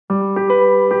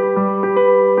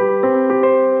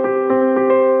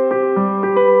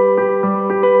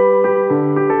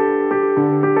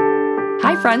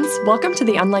friends. Welcome to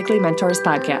the Unlikely Mentors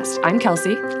podcast. I'm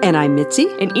Kelsey. And I'm Mitzi.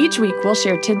 And each week we'll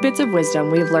share tidbits of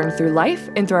wisdom we've learned through life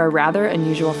and through our rather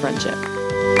unusual friendship.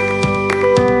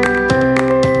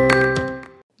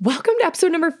 Welcome to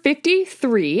episode number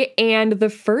 53 and the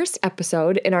first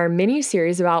episode in our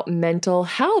mini-series about mental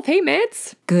health. Hey,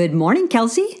 Mitz. Good morning,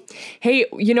 Kelsey. Hey,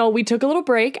 we took a little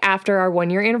break after our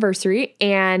 1-year anniversary,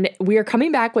 and we are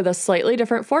coming back with a slightly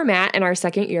different format in our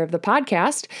second year of the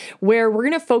podcast, where we're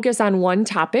going to focus on one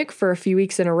topic for a few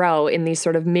weeks in a row in these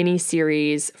sort of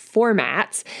mini-series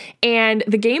formats. And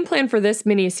the game plan for this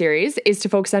mini-series is to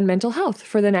focus on mental health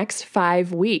for the next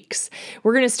 5 weeks.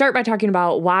 We're going to start by talking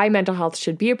about why mental health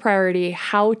should be a priority,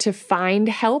 how to find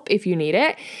help if you need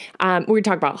it. We're going to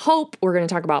talk about hope. We're going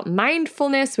to talk about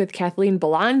mindfulness with Kathleen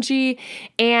Belangi,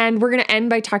 and we're going to end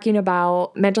by talking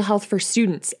about mental health for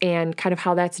students and kind of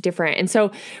how that's different. And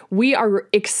so we are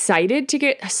excited to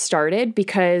get started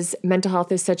because mental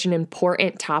health is such an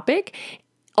important topic,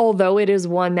 although it is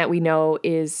one that we know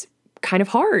is kind of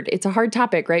hard. It's a hard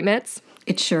topic, right, Mitz?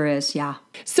 It sure is, yeah.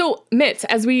 So, Mitz,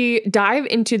 as we dive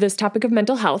into this topic of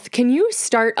mental health, can you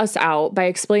start us out by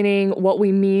explaining what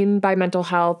we mean by mental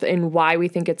health and why we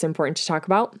think it's important to talk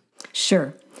about?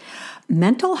 Sure.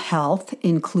 Mental health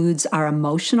includes our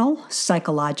emotional,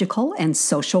 psychological, and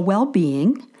social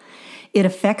well-being. It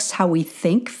affects how we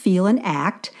think, feel, and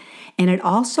act, and it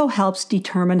also helps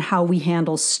determine how we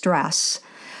handle stress.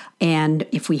 And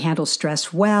if we handle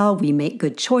stress well, we make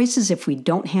good choices. If we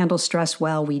don't handle stress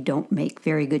well, we don't make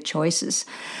very good choices.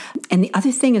 And the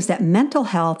other thing is that mental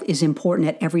health is important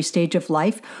at every stage of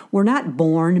life. We're not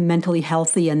born mentally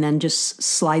healthy and then just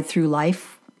slide through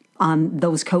life on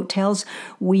those coattails.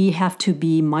 We have to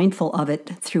be mindful of it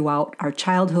throughout our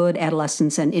childhood,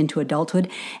 adolescence, and into adulthood,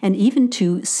 and even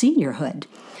to seniorhood.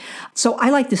 So I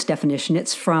like this definition.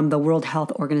 It's from the World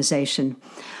Health Organization.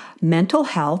 Mental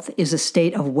health is a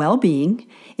state of well-being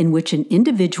in which an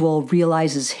individual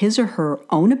realizes his or her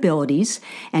own abilities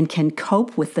and can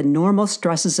cope with the normal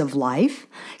stresses of life,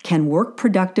 can work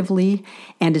productively,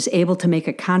 and is able to make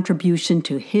a contribution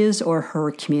to his or her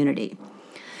community.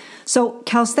 So,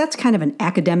 Kels, that's kind of an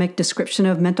academic description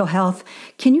of mental health.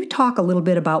 Can you talk a little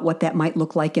bit about what that might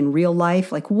look like in real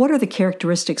life? Like, what are the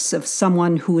characteristics of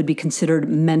someone who would be considered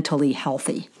mentally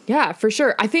healthy? Yeah, for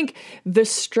sure. I think the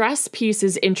stress piece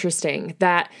is interesting,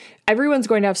 that everyone's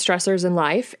going to have stressors in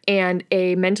life, and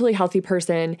a mentally healthy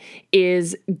person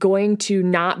is going to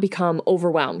not become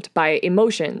overwhelmed by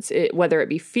emotions, whether it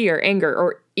be fear, anger,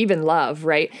 or even love,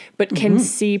 right? But can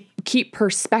keep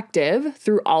perspective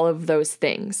through all of those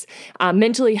things.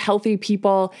 Mentally healthy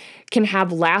people can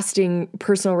have lasting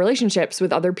personal relationships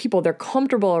with other people. They're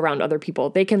comfortable around other people.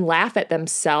 They can laugh at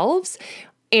themselves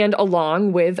and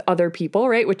along with other people,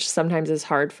 right? Which sometimes is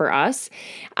hard for us.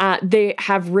 They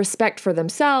have respect for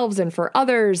themselves and for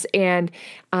others, and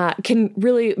can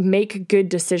really make good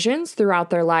decisions throughout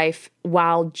their life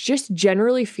while just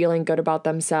generally feeling good about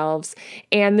themselves.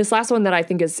 And this last one that I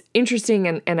think is interesting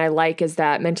and I like is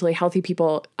that mentally healthy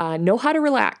people know how to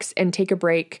relax and take a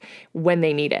break when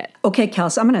they need it. Okay,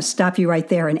 Kels, I'm going to stop you right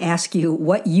there and ask you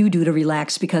what you do to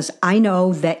relax, because I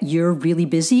know that you're really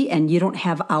busy and you don't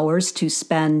have hours to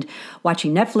spend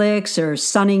watching Netflix or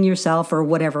sunning yourself or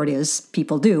whatever it is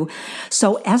people do.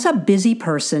 So as a busy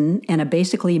person and a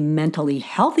basically mentally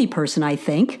healthy person, I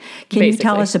think, can you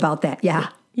tell us about that? Yeah.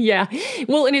 Yeah.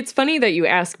 Well, and it's funny that you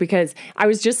ask, because I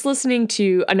was just listening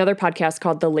to another podcast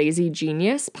called The Lazy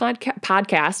Genius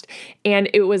podcast, and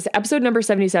it was episode number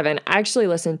 77. I actually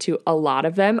listened to a lot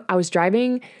of them. I was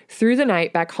driving through the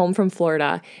night back home from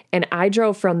Florida, and I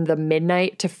drove from the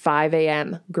midnight to 5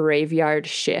 a.m. graveyard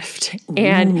shift.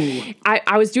 And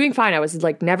I was doing fine. I was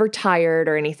like never tired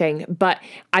or anything, but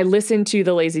I listened to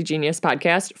The Lazy Genius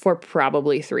podcast for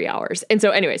probably 3 hours. And so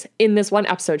anyways, in this one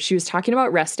episode, she was talking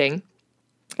about resting.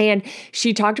 And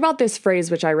she talked about this phrase,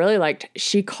 which I really liked.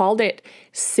 She called it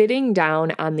sitting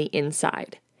down on the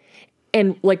inside.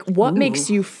 And like, what makes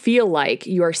you feel like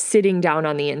you're sitting down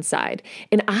on the inside?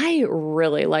 And I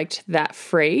really liked that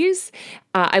phrase.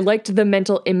 I liked the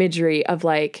mental imagery of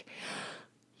like,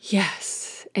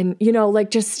 yes. And,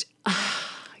 like just...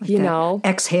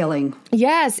 exhaling.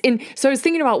 Yes. And so I was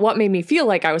thinking about what made me feel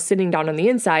like I was sitting down on the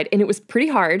inside, and it was pretty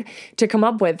hard to come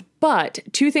up with. But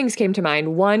two things came to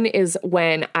mind. One is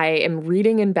when I am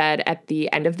reading in bed at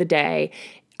the end of the day,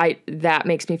 that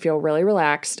makes me feel really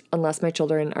relaxed, unless my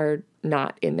children are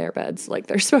not in their beds like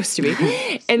they're supposed to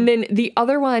be. And then the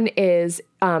other one is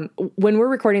when we're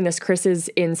recording this, Chris is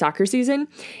in soccer season,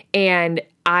 and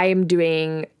I'm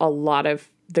doing a lot of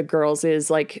the girls'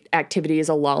 like activities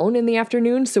alone in the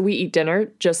afternoon. So we eat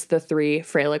dinner, just the three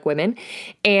Freilich women.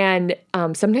 And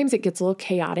sometimes it gets a little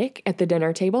chaotic at the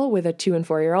dinner table with a 2 and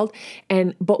 4-year-old.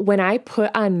 But when I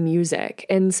put on music,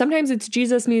 and sometimes it's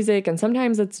Jesus music and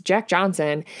sometimes it's Jack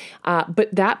Johnson, but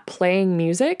that playing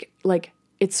music, like,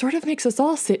 it sort of makes us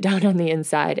all sit down on the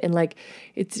inside, and like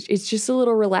it's just a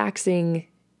little relaxing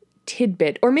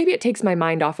tidbit, or maybe it takes my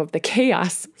mind off of the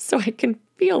chaos so I can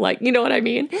feel like, you know what I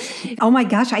mean? Oh my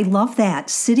gosh, I love that.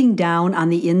 Sitting down on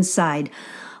the inside.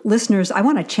 Listeners, I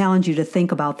want to challenge you to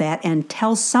think about that and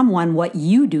tell someone what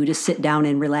you do to sit down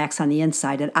and relax on the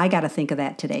inside. And I got to think of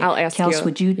that today. I'll ask Kels, you.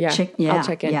 would you check? Yeah, I'll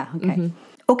check in. Yeah, okay.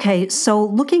 Okay, so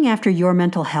looking after your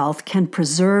mental health can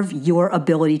preserve your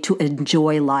ability to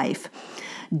enjoy life.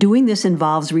 Doing this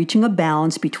involves reaching a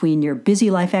balance between your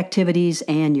busy life activities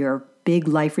and your big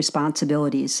life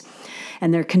responsibilities.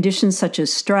 And there are conditions such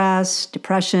as stress,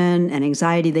 depression, and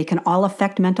anxiety. They can all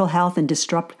affect mental health and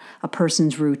disrupt a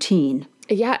person's routine.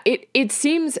 Yeah, it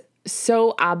seems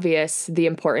so obvious, the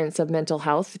importance of mental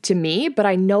health to me, but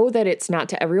I know that it's not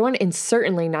to everyone, and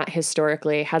certainly not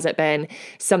historically has it been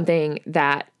something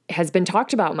that has been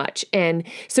talked about much. And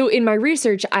so in my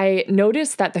research, I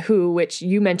noticed that the WHO, which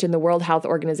you mentioned, the World Health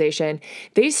Organization,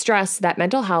 they stress that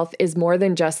mental health is more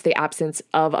than just the absence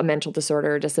of a mental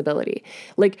disorder or disability.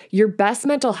 Like, your best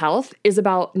mental health is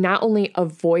about not only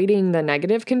avoiding the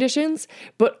negative conditions,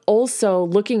 but also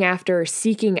looking after,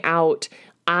 seeking out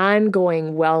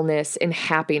ongoing wellness and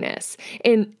happiness.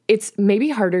 And it's maybe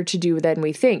harder to do than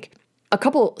we think. A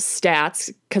couple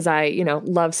stats, because I,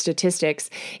 love statistics.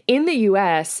 In the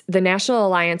U.S., the National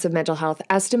Alliance of Mental Health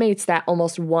estimates that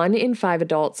almost 1 in 5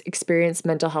 adults experience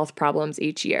mental health problems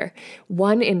each year.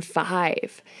 1 in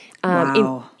 5.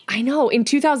 Wow. I know. In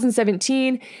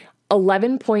 2017,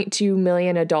 11.2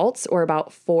 million adults, or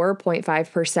about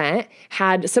 4.5%,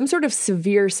 had some sort of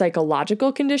severe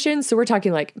psychological condition. So we're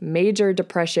talking like major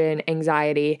depression,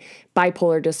 anxiety,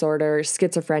 bipolar disorder,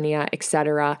 schizophrenia,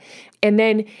 etc. And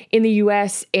then in the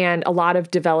US and a lot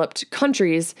of developed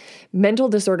countries, mental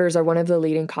disorders are one of the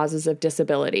leading causes of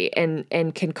disability and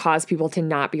can cause people to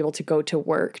not be able to go to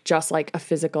work, just like a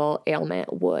physical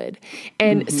ailment would.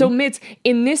 And so, Mitz,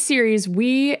 in this series,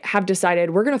 we have decided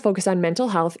we're going to focus on mental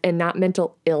health and not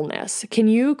mental illness. Can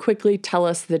you quickly tell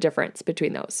us the difference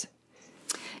between those?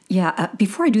 Yeah,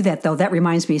 before I do that, though, that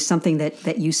reminds me of something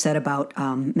that you said about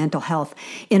mental health.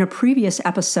 In a previous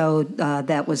episode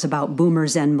that was about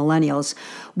boomers and millennials,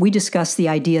 we discussed the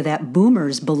idea that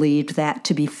boomers believed that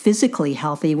to be physically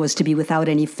healthy was to be without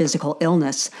any physical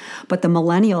illness. But the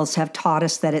millennials have taught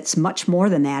us that it's much more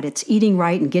than that. It's eating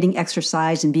right and getting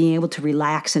exercise and being able to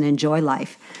relax and enjoy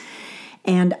life.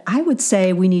 And I would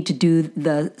say we need to do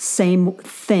the same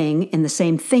thing in the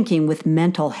same thinking with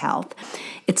mental health.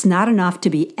 It's not enough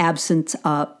to be absent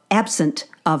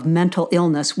of mental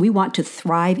illness. We want to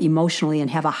thrive emotionally and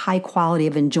have a high quality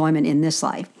of enjoyment in this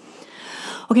life.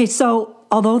 Okay, so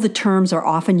although the terms are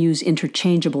often used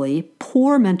interchangeably,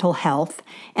 poor mental health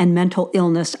and mental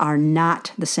illness are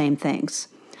not the same things.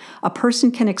 A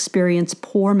person can experience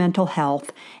poor mental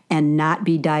health and not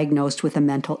be diagnosed with a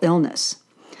mental illness.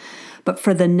 But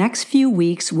for the next few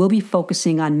weeks, we'll be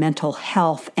focusing on mental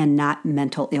health and not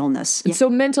mental illness. So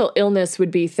mental illness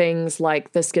would be things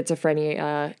like the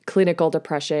schizophrenia, clinical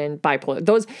depression, bipolar.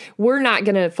 Those, we're not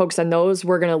going to focus on those.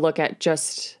 We're going to look at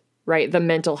just, the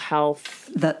mental health.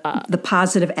 The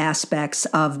positive aspects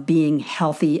of being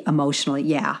healthy emotionally.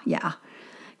 Yeah.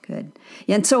 Good.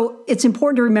 And so it's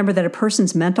important to remember that a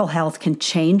person's mental health can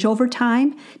change over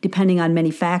time, depending on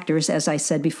many factors, as I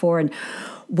said before. And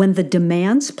when the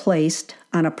demands placed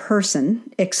on a person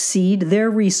exceed their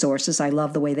resources, I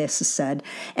love the way this is said,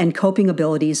 and coping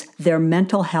abilities, their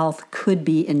mental health could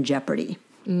be in jeopardy.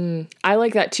 I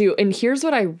like that too. And here's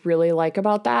what I really like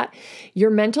about that. Your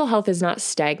mental health is not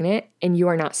stagnant and you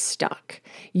are not stuck.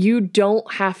 You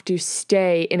don't have to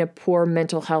stay in a poor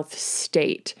mental health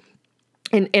state.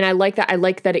 And I like that. I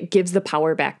like that it gives the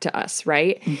power back to us,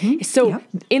 right? So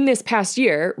in this past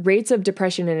year, rates of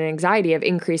depression and anxiety have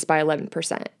increased by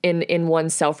 11% in one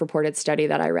self-reported study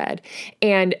that I read.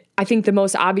 And I think the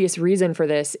most obvious reason for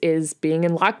this is being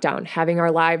in lockdown, having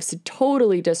our lives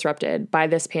totally disrupted by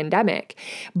this pandemic.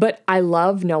 But I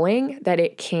love knowing that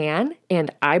it can, and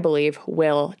I believe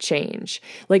will change.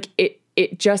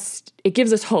 It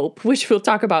gives us hope, which we'll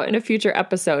talk about in a future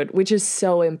episode, which is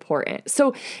so important.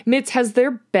 So, Mitz, has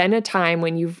there been a time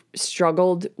when you've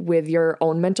struggled with your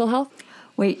own mental health?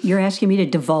 Wait, you're asking me to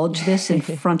divulge this in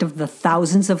front of the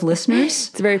thousands of listeners?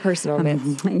 It's very personal,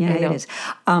 Mitz. Yeah, it is.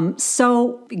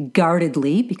 So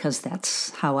guardedly, because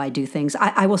that's how I do things,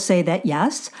 I will say that,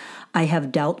 yes, I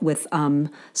have dealt with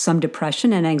some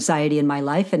depression and anxiety in my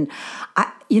life. And,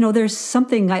 there's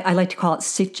something I like to call it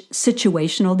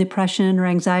situational depression or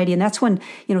anxiety. And that's when,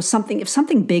 if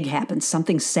something big happens,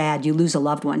 something sad, you lose a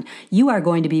loved one, you are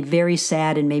going to be very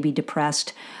sad and maybe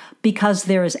depressed because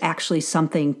there is actually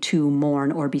something to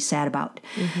mourn or be sad about.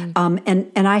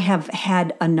 And I have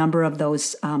had a number of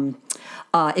those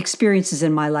experiences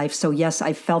in my life. So yes,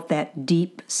 I felt that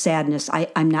deep sadness.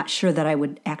 I'm not sure that I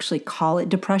would actually call it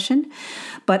depression,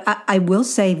 but I will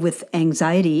say with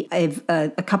anxiety, I've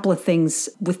a couple of things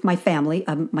with my family,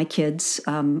 my kids.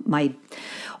 My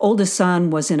oldest son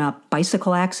was in a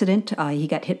bicycle accident. He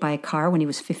got hit by a car when he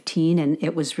was 15, and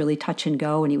it was really touch and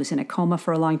go, and he was in a coma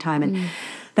for a long time. And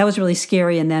that was really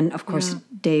scary. And then, of course,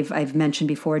 Dave, I've mentioned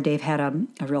before, Dave had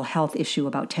a real health issue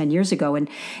about 10 years ago.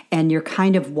 And you're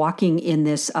kind of walking in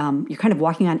this, you're kind of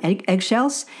walking on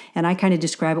eggshells. And I kind of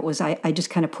describe it was I just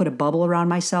kind of put a bubble around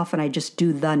myself and I just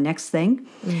do the next thing.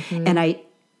 And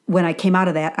when I came out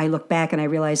of that, I look back and I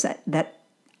realized that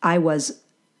I was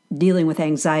dealing with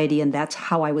anxiety, and that's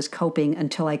how I was coping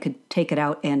until I could take it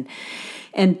out and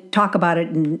talk about it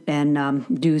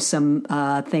and do some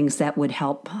things that would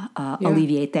help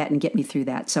alleviate that and get me through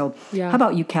that. So how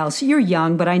about you, Kels? You're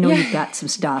young, but I know you've got some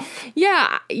stuff.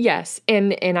 Yes.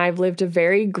 And I've lived a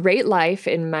very great life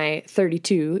in my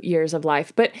 32 years of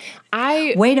life. But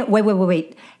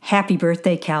Wait. Happy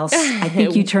birthday, Kels. I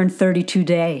think you turned 32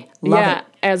 today. Love it.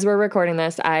 As we're recording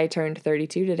this, I turned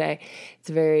 32 today. It's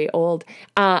very old.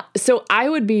 So I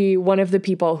would be one of the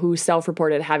people who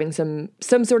self-reported having some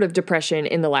sort of depression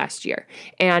in the last year.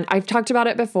 And I've talked about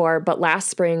it before, but last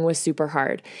spring was super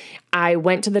hard. I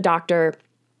went to the doctor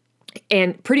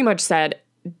and pretty much said,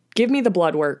 give me the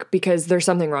blood work because there's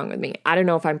something wrong with me. I don't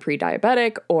know if I'm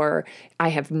pre-diabetic or I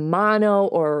have mono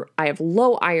or I have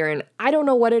low iron. I don't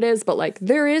know what it is, but like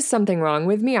there is something wrong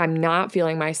with me. I'm not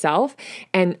feeling myself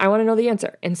and I want to know the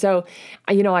answer. And so,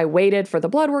 I waited for the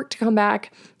blood work to come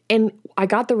back and I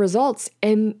got the results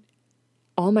and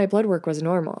all my blood work was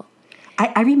normal.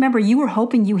 I remember you were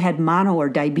hoping you had mono or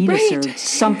diabetes or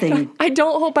something. I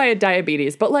don't hope I had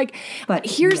diabetes, but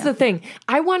here's the thing.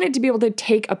 I wanted to be able to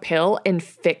take a pill and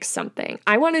fix something.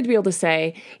 I wanted to be able to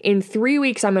say, in 3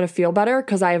 weeks, I'm going to feel better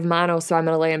because I have mono, so I'm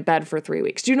going to lay in bed for 3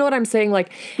 weeks. Do you know what I'm saying?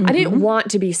 I didn't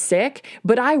want to be sick,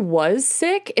 but I was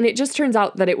sick, and it just turns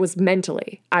out that it was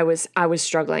mentally. I was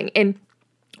struggling. And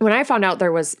when I found out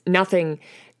there was nothing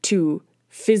to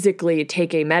physically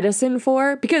take a medicine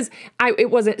for, because it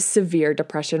wasn't severe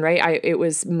depression, right? It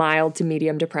was mild to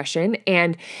medium depression.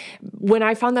 And when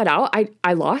I found that out,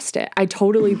 I lost it. I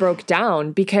totally broke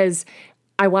down because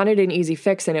I wanted an easy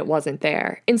fix and it wasn't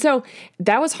there. And so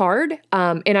that was hard.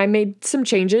 And I made some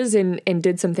changes and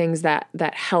did some things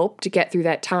that helped get through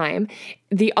that time.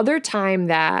 The other time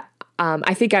that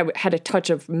I think I had a touch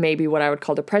of maybe what I would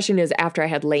call depression is after I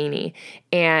had Lainey,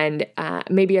 and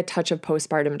maybe a touch of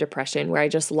postpartum depression where I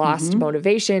just lost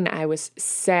motivation. I was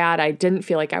sad. I didn't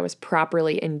feel like I was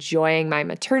properly enjoying my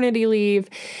maternity leave.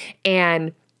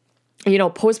 And,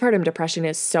 postpartum depression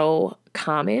is so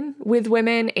common with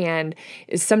women, and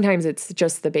sometimes it's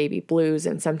just the baby blues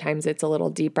and sometimes it's a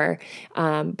little deeper.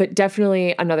 But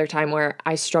definitely another time where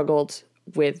I struggled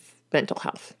with mental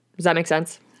health. Does that make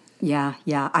sense? Yeah.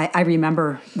 I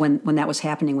remember when that was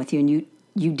happening with you, and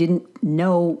you didn't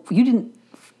know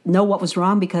what was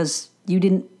wrong because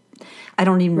I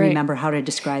don't even remember how to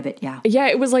describe it. Yeah. Yeah.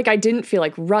 It was like, I didn't feel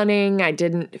like running. I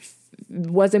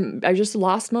just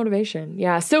lost motivation.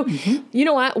 Yeah. So you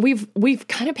know what? We've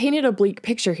kind of painted a bleak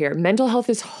picture here. Mental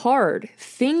health is hard.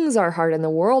 Things are hard in the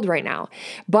world right now,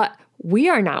 but we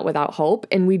are not without hope,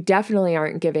 and we definitely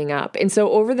aren't giving up. And so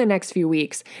over the next few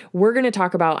weeks, we're going to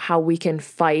talk about how we can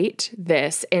fight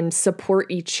this and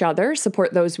support each other,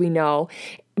 support those we know,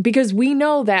 because we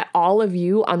know that all of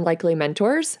you unlikely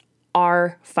mentors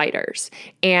are fighters,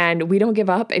 and we don't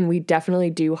give up, and we definitely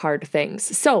do hard things.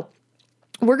 So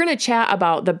we're going to chat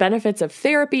about the benefits of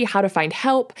therapy, how to find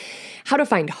help, how to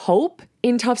find hope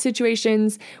in tough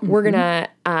situations. We're going to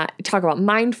talk about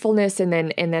mindfulness and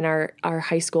then our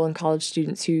high school and college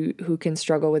students who can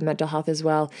struggle with mental health as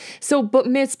well. So, but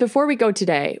Mitz, before we go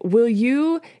today, will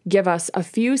you give us a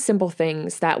few simple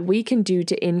things that we can do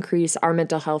to increase our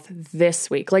mental health this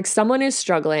week? Like someone is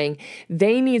struggling,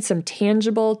 they need some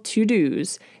tangible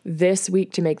to-dos this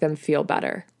week to make them feel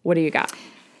better. What do you got?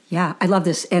 Yeah, I love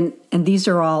this. And these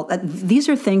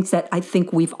are things that I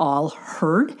think we've all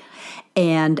heard,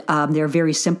 and they're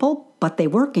very simple, but they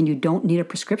work, and you don't need a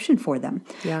prescription for them.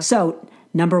 Yeah. So,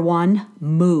 number one,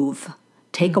 move.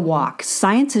 Take a walk.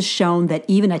 Science has shown that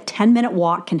even a 10-minute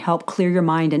walk can help clear your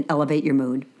mind and elevate your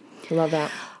mood. Love that.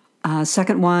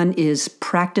 Second one is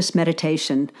practice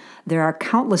meditation. There are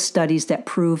countless studies that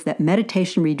prove that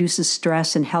meditation reduces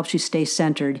stress and helps you stay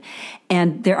centered.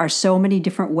 And there are so many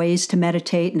different ways to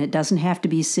meditate, and it doesn't have to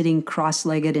be sitting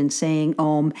cross-legged and saying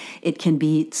Om. It can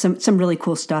be some really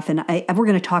cool stuff, and we're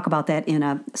going to talk about that in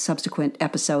a subsequent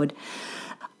episode.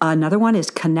 Another one is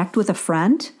connect with a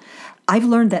friend. I've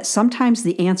learned that sometimes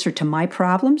the answer to my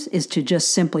problems is to just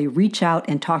simply reach out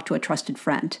and talk to a trusted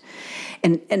friend.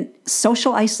 And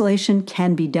social isolation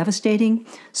can be devastating,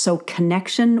 so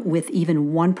connection with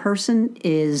even one person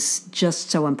is just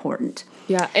so important.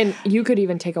 Yeah, and you could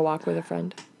even take a walk with a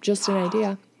friend. Just an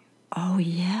idea. Oh,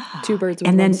 yeah. 2 birds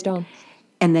with one stone.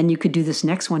 And then you could do this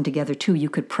next one together, too. You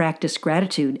could practice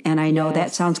gratitude. And I know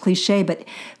that sounds cliche, but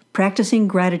practicing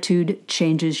gratitude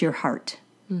changes your heart.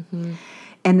 Mm-hmm.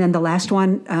 And then the last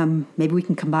one, maybe we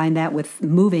can combine that with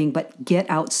moving, but get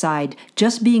outside.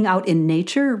 Just being out in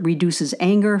nature reduces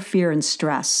anger, fear, and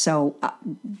stress. So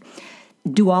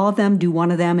do all of them, do one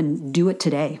of them, and do it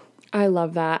today. I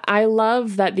love that. I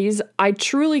love that I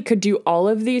truly could do all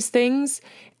of these things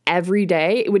every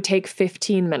day. It would take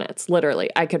 15 minutes,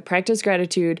 literally. I could practice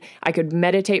gratitude. I could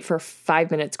meditate for 5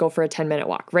 minutes, go for a 10-minute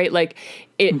walk, right? Like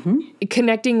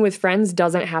connecting with friends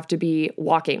doesn't have to be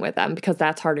walking with them because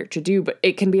that's harder to do, but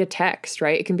it can be a text,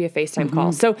 right? It can be a FaceTime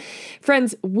call. So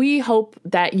friends, we hope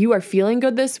that you are feeling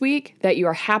good this week, that you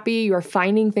are happy, you are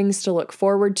finding things to look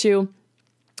forward to.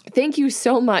 Thank you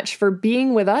so much for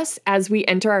being with us as we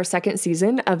enter our second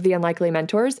season of The Unlikely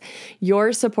Mentors.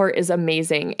 Your support is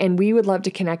amazing, and we would love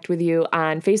to connect with you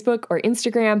on Facebook or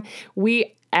Instagram.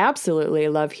 We absolutely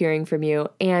love hearing from you,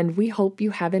 and we hope you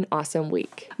have an awesome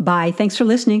week. Bye. Thanks for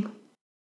listening.